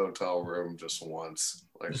trash a hotel room just once.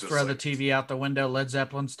 Like just throw the TV out the window, Led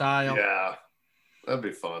Zeppelin style. Yeah. That'd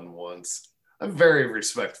be fun once. I'm very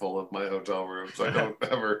respectful of my hotel rooms. I don't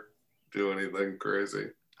ever do anything crazy.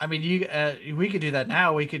 I mean, we could do that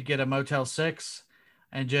now. We could get a Motel 6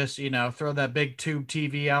 and just, throw that big tube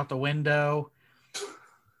TV out the window.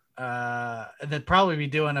 They'd probably be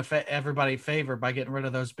doing everybody a favor by getting rid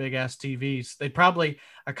of those big ass TVs.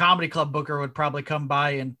 A comedy club booker would probably come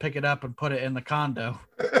by and pick it up and put it in the condo.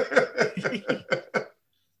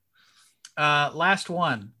 Last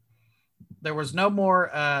one. There's no more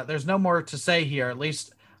to say here, at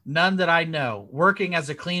least none that I know. Working as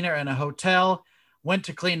a cleaner in a hotel, went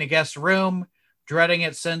to clean a guest room, dreading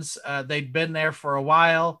it since they'd been there for a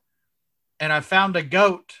while. And I found a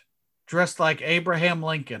goat dressed like Abraham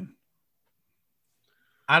Lincoln.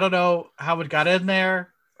 I don't know how it got in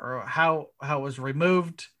there or how it was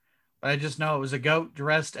removed, but I just know it was a goat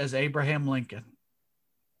dressed as Abraham Lincoln.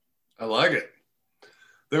 I like it.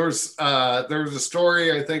 There was a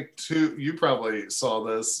story, I think, you probably saw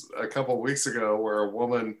this a couple of weeks ago, where a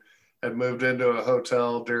woman had moved into a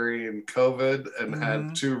hotel during COVID and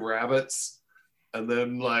had 2 rabbits. And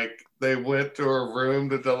then like they went to her room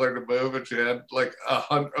to tell her to move, and she had like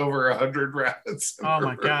over 100 rabbits. Oh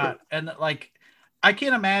my God. And like, I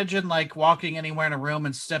can't imagine like walking anywhere in a room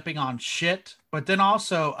and stepping on shit, but then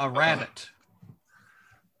also a rabbit.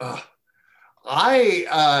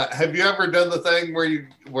 Have you ever done the thing where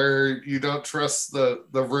you don't trust the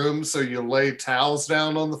room, so you lay towels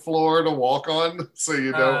down on the floor to walk on, so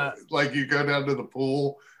you don't like you go down to the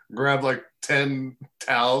pool, grab like 10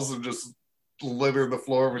 towels and just litter the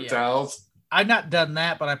floor with towels? I've not done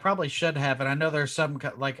that, but I probably should have. And I know there's some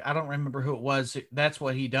like, I don't remember who it was. That's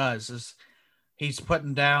what he does, is he's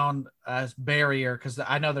putting down a barrier, because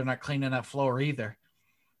I know they're not cleaning that floor either.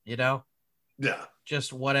 Yeah.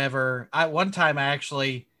 Just whatever. One time I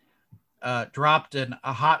actually dropped a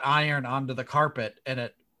hot iron onto the carpet,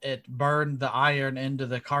 and it burned the iron into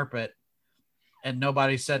the carpet, and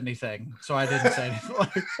nobody said anything. So I didn't say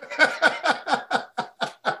anything.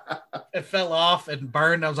 It fell off and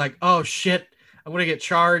burned. I was like, oh shit, I'm going to get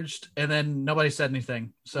charged. And then nobody said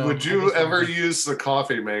anything. So would you ever use the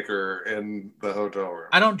coffee maker in the hotel room?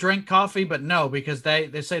 I don't drink coffee, but no, because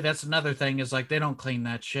they say that's another thing, is like, they don't clean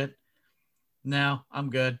that shit. No, I'm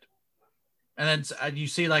good. And then you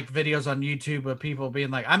see like videos on YouTube of people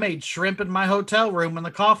being like, I made shrimp in my hotel room in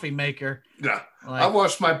the coffee maker. Yeah. Like, I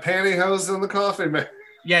washed my pantyhose in the coffee maker.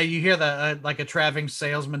 Yeah. You hear the like a traveling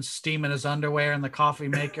salesman steaming his underwear in the coffee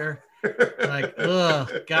maker. Like,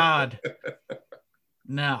 ugh, God.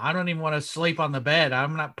 No, I don't even want to sleep on the bed.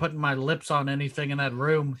 I'm not putting my lips on anything in that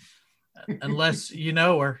room unless you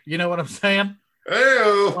know her. You know what I'm saying?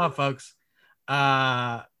 Hey-o. Come on, folks.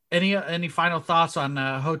 Any final thoughts on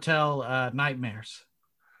hotel nightmares?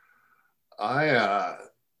 I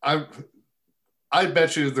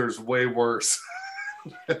bet you there's way worse.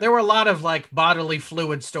 There were a lot of like bodily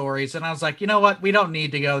fluid stories, and I was like, you know what? We don't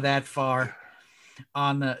need to go that far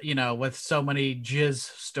on the, with so many jizz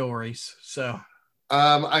stories. So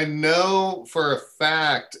I know for a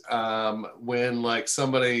fact when like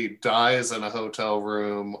somebody dies in a hotel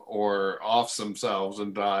room or offs themselves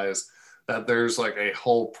and dies, that there's like a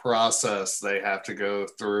whole process they have to go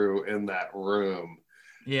through in that room.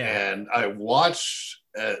 Yeah. And I watched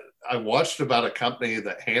about a company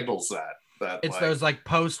that handles that. It's like those like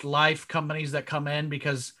post-life companies that come in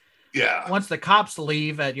because Yeah. Once the cops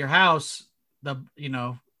leave at your house, the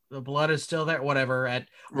blood is still there.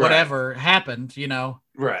 Whatever happened,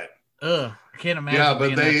 Right. Ugh, I can't imagine. Yeah,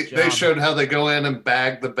 but being they showed how they go in and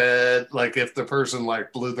bag the bed. Like if the person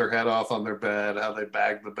like blew their head off on their bed, how they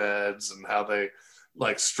bag the beds and how they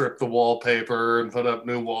like strip the wallpaper and put up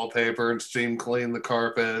new wallpaper and steam clean the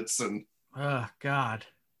carpets and oh God.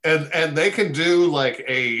 And they can do like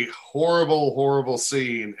a horrible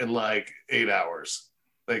scene in like 8 hours.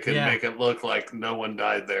 They can make it look like no one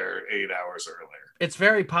died there 8 hours earlier. It's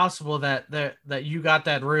very possible that you got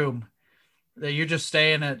that room, that you're just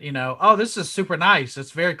staying at, oh, this is super nice.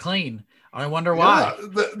 It's very clean. I wonder why.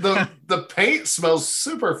 The paint smells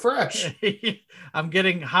super fresh. I'm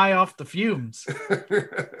getting high off the fumes.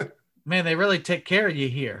 Man, they really take care of you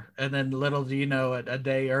here. And then little do you know, a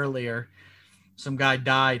day earlier, some guy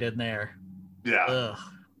died in there. Yeah. Ugh.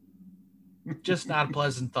 Just not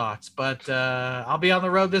pleasant thoughts. But I'll be on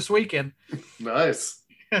the road this weekend. Nice.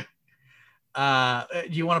 Do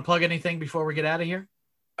you want to plug anything before we get out of here?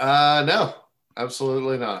 No,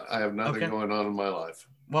 absolutely not. I have nothing going on in my life.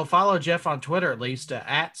 Well, follow Jeff on Twitter, at least,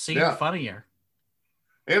 at SceneFunnier.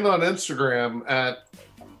 And on Instagram at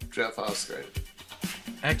Jeff Osgood.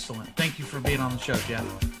 Excellent. Thank you for being on the show, Jeff.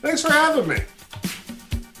 Thanks for having me.